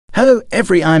Hello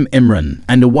I'm Imran,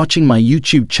 and you're watching my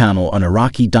YouTube channel on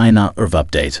Iraqi Dinar Revaluation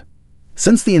update.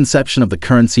 Since the inception of the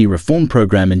currency reform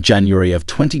program in January of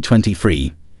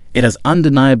 2023, it has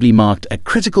undeniably marked a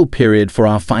critical period for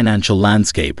our financial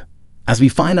landscape. As we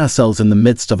find ourselves in the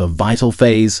midst of a vital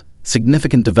phase,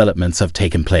 significant developments have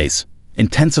taken place,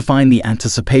 intensifying the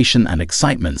anticipation and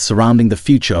excitement surrounding the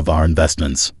future of our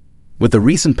investments. With the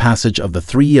recent passage of the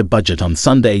three-year budget on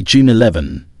Sunday, June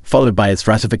 11, followed by its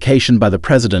ratification by the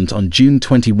President on June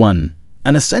 21,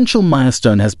 an essential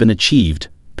milestone has been achieved,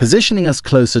 positioning us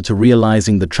closer to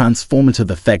realizing the transformative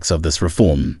effects of this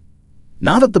reform.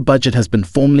 Now that the budget has been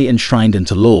formally enshrined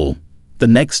into law, the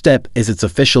next step is its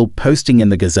official posting in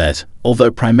the Gazette,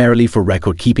 although primarily for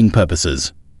record-keeping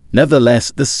purposes.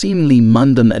 Nevertheless, this seemingly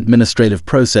mundane administrative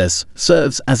process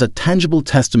serves as a tangible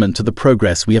testament to the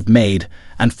progress we have made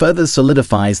and further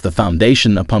solidifies the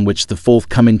foundation upon which the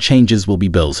forthcoming changes will be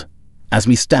built. As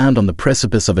we stand on the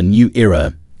precipice of a new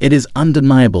era, it is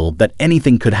undeniable that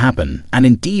anything could happen, and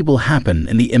indeed will happen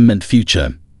in the imminent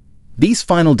future. These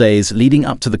final days leading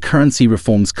up to the currency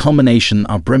reform's culmination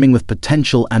are brimming with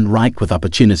potential and ripe with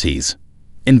opportunities.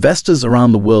 Investors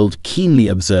around the world keenly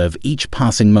observe each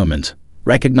passing moment,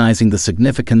 recognizing the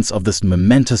significance of this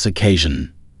momentous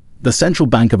occasion. The central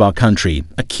bank of our country,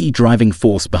 a key driving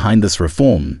force behind this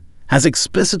reform, has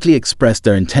explicitly expressed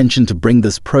their intention to bring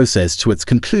this process to its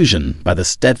conclusion by the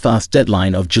steadfast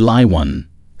deadline of July 1.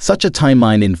 Such a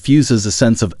timeline infuses a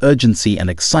sense of urgency and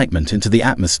excitement into the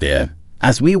atmosphere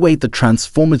as we await the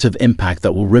transformative impact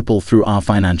that will ripple through our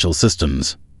financial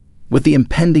systems. With the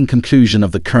impending conclusion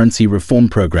of the currency reform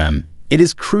program, it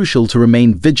is crucial to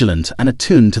remain vigilant and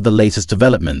attuned to the latest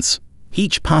developments.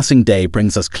 Each passing day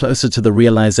brings us closer to the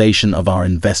realization of our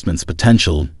investment's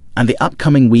potential, and the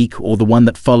upcoming week or the one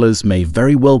that follows may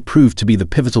very well prove to be the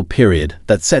pivotal period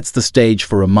that sets the stage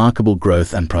for remarkable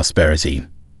growth and prosperity.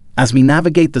 As we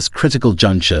navigate this critical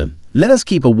juncture, let us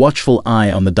keep a watchful eye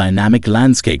on the dynamic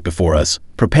landscape before us,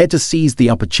 prepared to seize the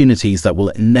opportunities that will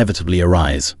inevitably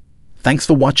arise. Thanks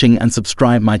for watching, and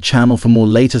subscribe my channel for more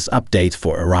latest updates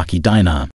for Iraqi Dinar.